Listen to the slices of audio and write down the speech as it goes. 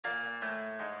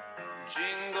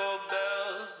jingle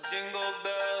bells, jingle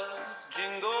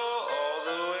all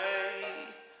the way.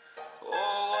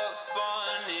 Oh, what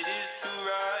fun it is to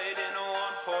ride in a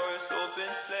one-horse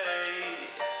open sleigh.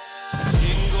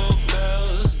 Jingle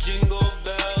bells, jingle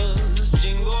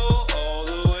all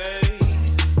the way.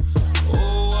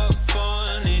 Oh, what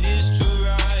fun it is to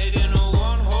ride in a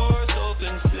one-horse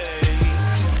open sleigh.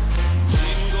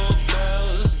 Jingle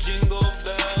bells, jingle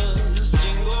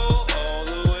all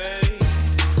the way.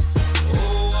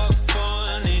 Oh, what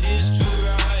fun it is to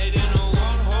ride in a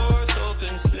one-horse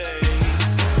open sleigh.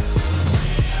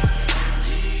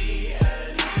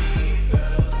 J-I-N-G-L-E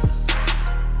bells.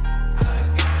 I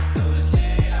got those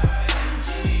J-I-N-G-L-E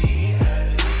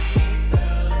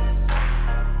bells.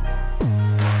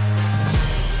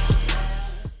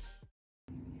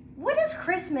 What is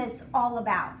Christmas all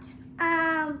about?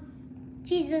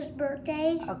 Jesus'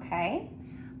 birthday. Okay.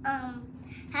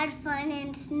 Had fun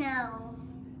in snow.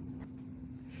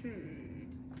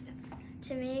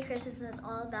 To me, Christmas is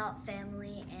all about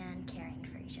family and caring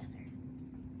for each other.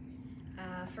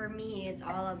 For me, it's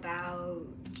all about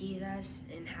Jesus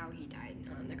and how he died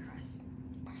on the cross.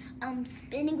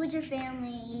 Spending with your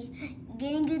family,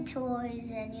 getting good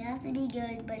toys, and you have to be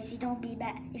good. But if you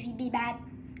be bad,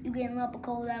 you get in love with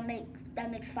coal that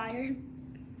makes fire.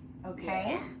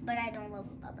 Okay. But I don't love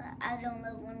about that. I don't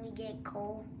love when we get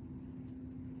coal.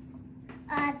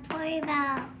 Probably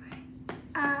about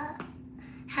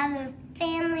having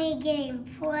family, getting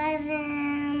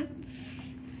presents.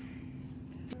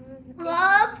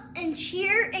 Love and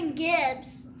cheer and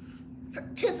gifts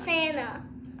to Santa,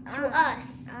 to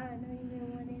us. I don't know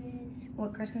even what it is.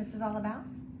 What Christmas is all about?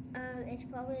 It's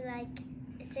probably like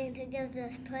Santa gives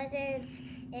us presents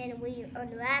and we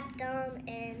unwrap them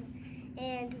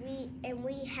and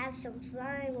we have some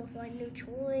fun with our new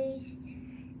toys.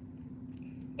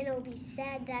 And it'll be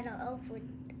sad that our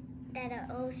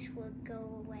elves would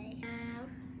go away.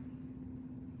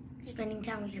 Spending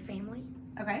time with your family.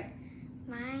 Okay.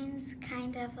 Mine's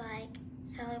kind of like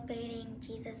celebrating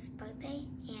Jesus' birthday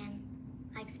and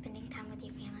like spending time with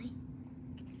your family.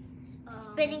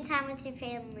 Spending time with your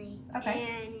family. Okay.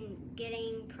 And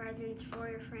getting presents for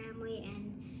your family,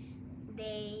 and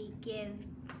they give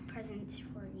presents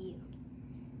for you.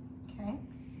 Okay.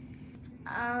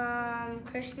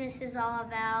 Christmas is all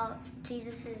about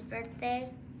Jesus' birthday.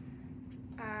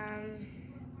 Okay.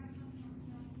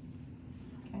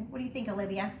 What do you think,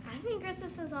 Olivia? I think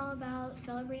Christmas is all about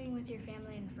celebrating with your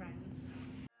family and friends.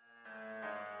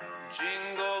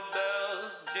 Jingle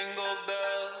bells, jingle.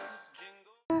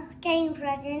 Getting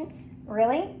presents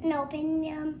Really? and opening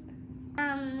them.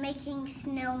 Making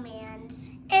snowmans.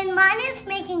 And mine is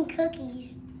making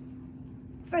cookies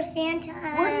for Santa.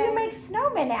 Where do you make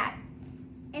snowmen at?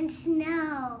 And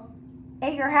snow.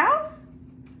 At your house?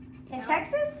 In No.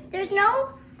 Texas? There's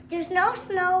no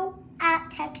snow at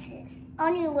Texas.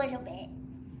 Only a little bit.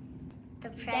 The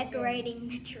presents. Decorating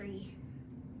the tree.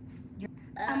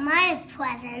 My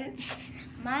presents.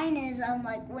 Mine is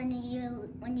like when you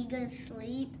go to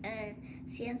sleep and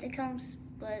Santa comes,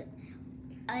 but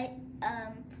I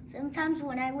sometimes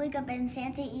when I wake up and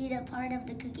Santa eat a part of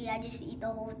the cookie, I just eat the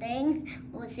whole thing.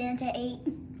 What Santa ate.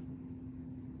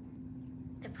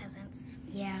 The presents.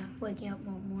 Yeah, waking up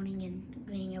one morning and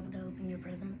being able to open your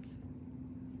presents.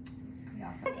 That's pretty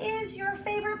awesome. What is your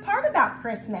favorite part about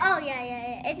Christmas? Oh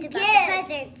yeah. It's about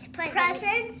Gifts. the presents.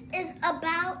 Presents is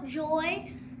about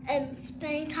joy and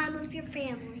spending time with your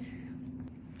family.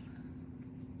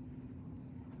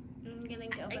 I'm getting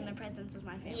to open the presents with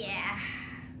my family. Yeah.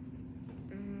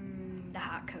 The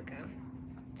hot cocoa.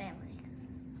 Family.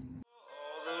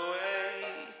 All the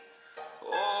way.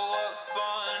 Oh, what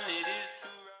fun it is to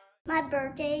ride. My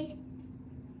birthday.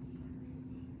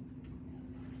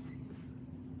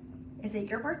 Is it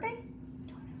your birthday?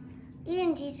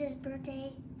 Even Jesus'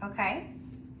 birthday. Okay.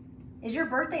 Is your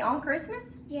birthday on Christmas?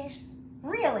 Yes.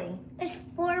 Really? It's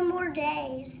 4 more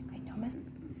days. I know, Miss.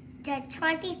 The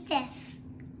 25th.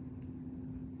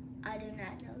 I do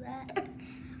not know that.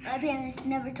 My parents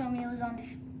never told me it was on the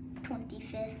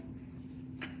 25th.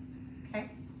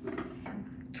 Okay.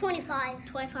 25.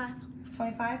 25.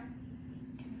 25?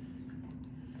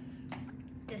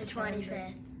 The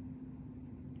 25th.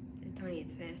 The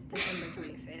 25th, December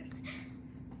 25th.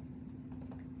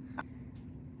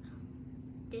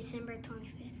 December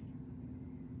 25th.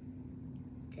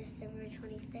 December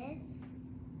 25th.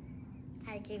 I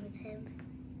agree with him.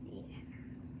 Yeah.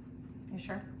 You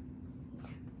sure?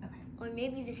 Or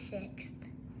maybe the 6th.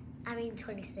 I mean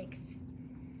 26th.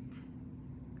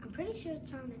 I'm pretty sure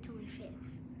it's on the 25th.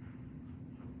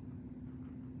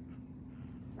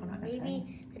 I'm not gonna tell you.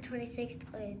 Maybe the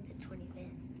 26th or the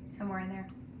 25th. Somewhere in there.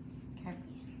 Okay.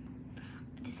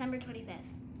 December 25th.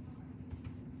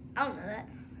 I don't know that.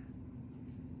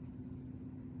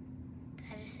 Did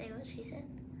I just say what she said?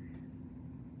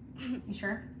 You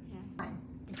sure? Yeah. Fine.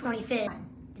 The 25th. Fine.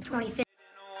 The 25th. In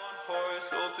a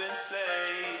one-horse open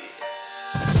sleigh.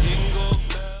 Jingle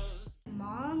bells.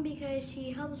 Mom, because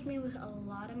she helps me with a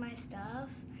lot of my stuff.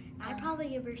 I'd probably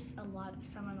give her some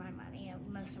of my money,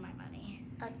 most of my money.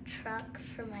 A truck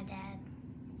for my dad.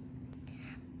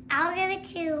 I'll give it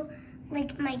to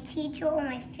like my teacher or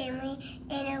my family,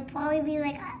 and it'll probably be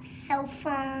like a cell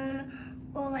phone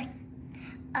or like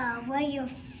your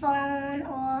phone,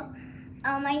 or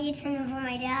I might get something for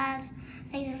my dad,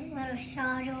 like a little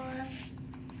charger.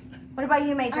 What about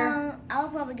you, Major? I'll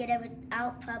probably get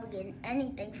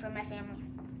anything for my family.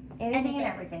 Anything and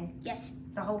everything. Yes,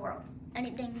 The whole world.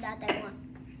 anything that they want.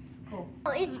 Cool.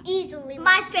 Oh, it's easily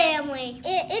My family.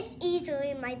 It's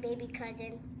easily my baby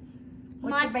cousin,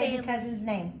 What's My your baby family. cousin's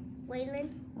name? Waylon.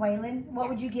 Waylon. What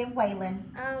would you give Waylon?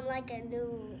 Like a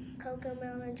new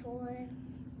Cocomelon toy.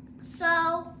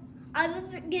 So I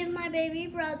would give my baby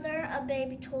brother a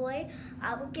baby toy.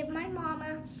 I would give my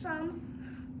mama some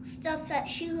stuff that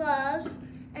she loves,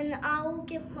 and I will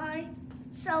get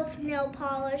myself nail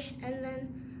polish, and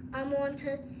then I'm going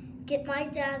to get my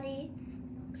daddy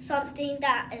something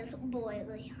that is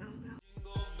boily. I don't know.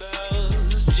 Jingle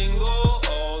bells jingle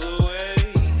all the way.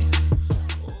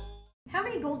 How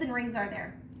many golden rings are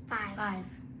there? 5.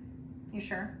 You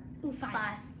sure? Ooh, 5.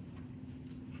 5.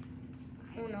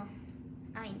 Uno.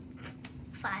 I mean,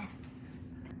 5.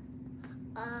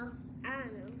 Uh, I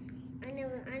don't know.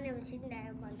 I never seen that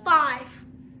in my life. 5.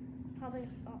 Probably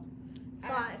 5.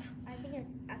 I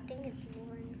think it's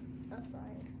more than a 5.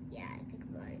 Yeah, I think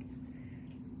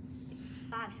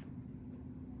 5. 5.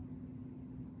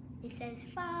 It says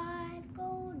 5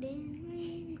 golden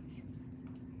rings.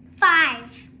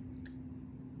 5.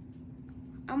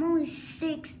 I'm only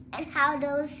 6, and how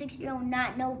does a 6-year-old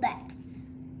not know that?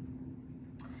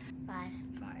 5.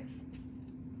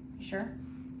 You sure?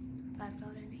 5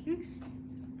 golden rings.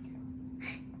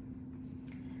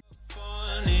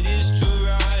 Fun it is to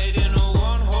ride in a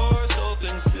one-horse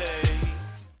open sleigh.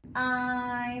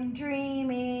 I'm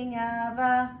dreaming of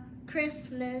a.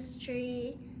 Christmas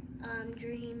tree. I'm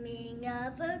dreaming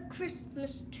of a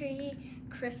Christmas tree.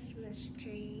 Christmas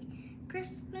tree.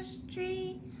 Christmas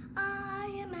tree. I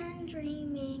am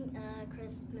dreaming a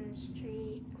Christmas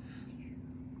tree.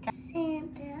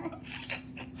 Santa.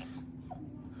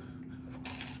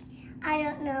 I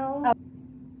don't know. Oh.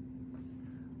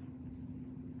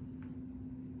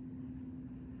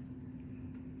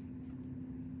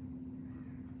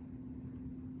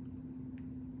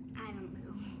 I don't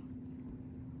know.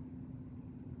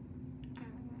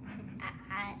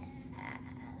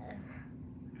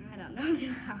 I don't know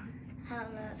this song. I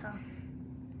don't know that song.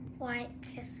 White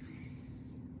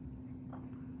Christmas.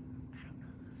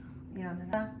 You don't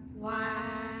know.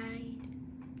 White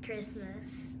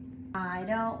Christmas. I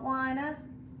don't wanna.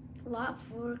 Lot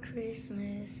for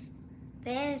Christmas.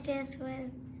 There's just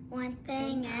one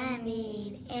thing I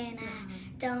need, and I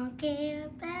don't care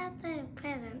about the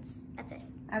presents. That's it.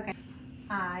 Okay.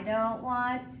 I don't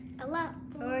want. A lot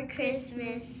For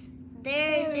Christmas,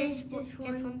 there's just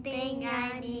one thing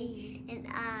I need, and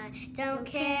I don't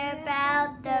care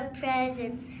about the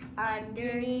presents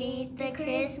underneath the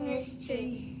Christmas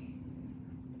tree.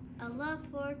 A love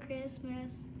for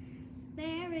Christmas.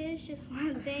 There is just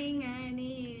one thing I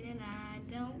need, and I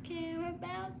don't care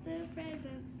about the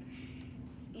presents.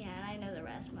 Yeah, and I know the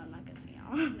rest, but I'm not gonna sing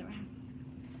all the rest.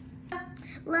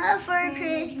 Love for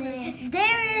Christmas,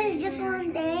 there is just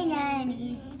one thing I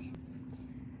need.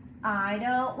 I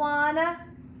don't wanna.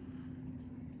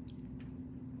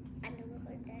 I never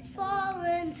heard that song. Fall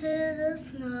into the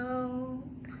snow.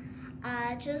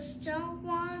 I just don't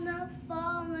wanna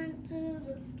fall into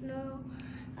the snow.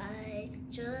 I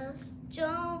just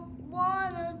don't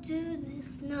wanna do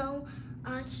this, no.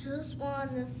 I just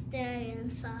wanna stay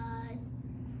inside.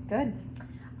 Good.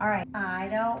 All right. I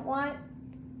don't want.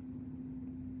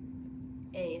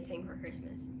 Anything for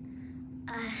Christmas.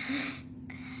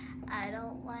 I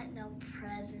don't want no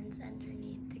presents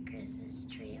underneath the Christmas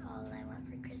tree. All I want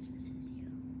for Christmas is you.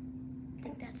 I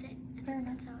think that's it. I think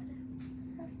that's how it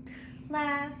is.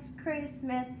 Last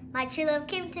Christmas. My true love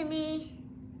came to me.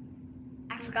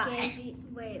 I forgot.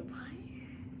 Wait, what?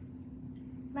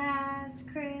 Last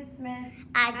Christmas.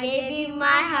 I gave you my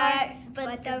heart,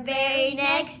 but the very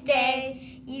next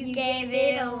day you gave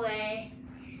it away.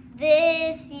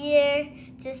 This year,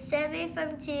 to save me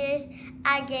from tears,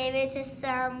 I gave it to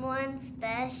someone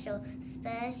special,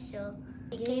 special.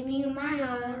 I gave you my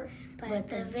heart, but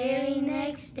the very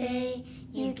next day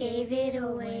you gave it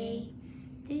away.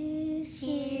 this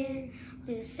year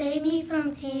to save me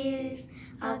from tears.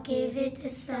 I'll give it to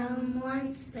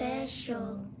someone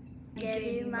special. Gave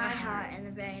you my heart, and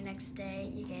the very next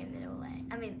day you gave it away.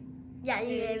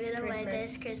 You gave it away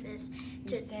this Christmas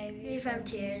to save me from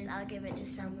tears. I'll give it to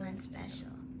someone special.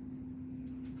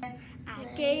 I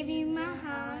gave you my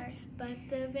heart, but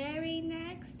the very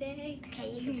next day. Okay,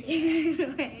 you can sing the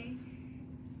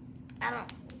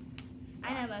rest.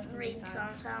 I know most of read these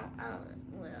songs. I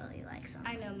don't literally like songs.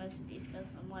 I know most of these because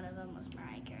one of them was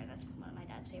Mariah Carey. That's one of my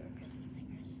dad's favorite Christmas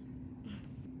singers.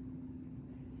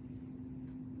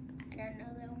 I don't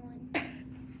know that one.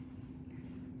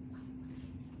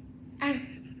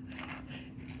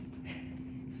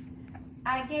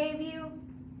 I gave you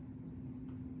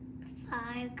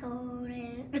 5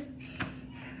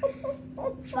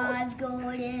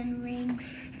 golden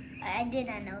rings. I did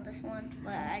not know this one,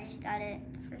 but I just got it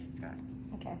first try.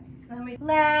 okay.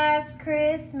 Last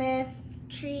Christmas.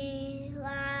 Tree,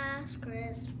 last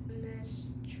Christmas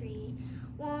tree,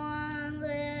 one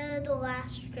little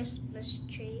last Christmas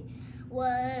tree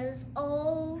was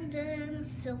old and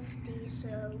filthy,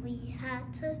 so we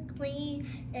had to clean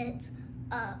it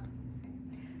up.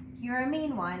 You're a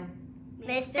mean one.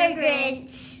 Mr.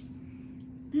 Grinch.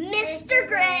 Mr.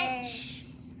 Grinch.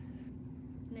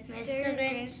 Mr.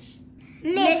 Grinch.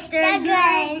 Mr.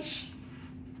 Grinch.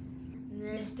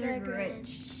 Mr.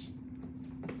 Grinch.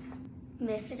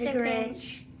 Mr.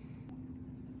 Grinch.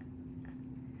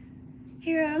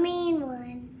 You're a mean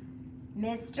one.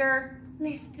 Mr.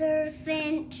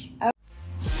 Finch.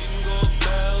 Jingle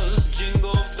bells,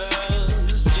 jingle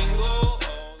bells, jingle all the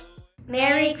way.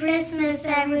 Merry Christmas,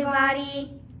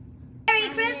 everybody. Merry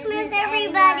Christmas,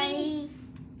 everybody.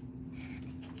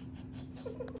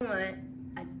 I want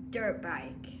a dirt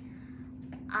bike.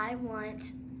 I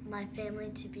want my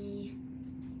family to be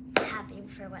happy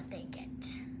for what they get.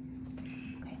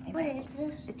 Okay, What is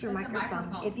this? it's your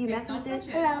microphone. If you mess with it,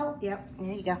 Hello. yep,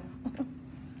 there you go.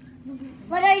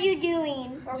 What are you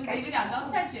doing? Okay. Don't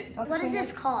touch it. What is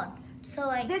this called?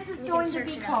 So This is we going can to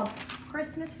be search it called up.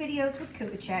 Christmas Videos with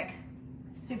Kubacak.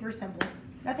 Super simple.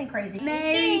 Nothing crazy.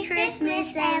 Merry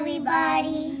Christmas,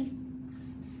 everybody.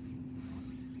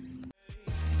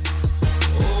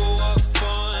 Oh, what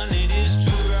fun it is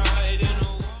to ride in a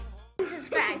one.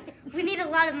 Subscribe. We need a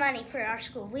lot of money for our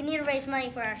school. We need to raise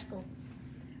money for our school.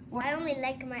 I only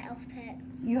like my elf pet.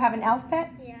 You have an elf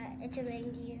pet? Yeah, it's a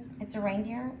reindeer. It's a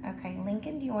reindeer? Okay,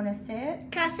 Lincoln, do you want to sit?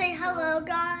 Can I say hello,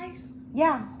 guys?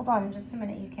 Yeah, hold on just a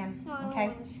minute, you can. Okay. I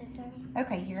want to sit down.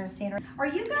 Okay, you're gonna stand right. Are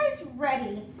you guys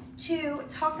ready to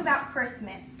talk about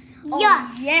Christmas?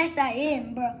 Yes. Yes, I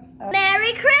am, bro.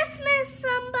 Merry Christmas,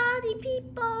 somebody,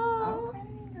 people. Okay.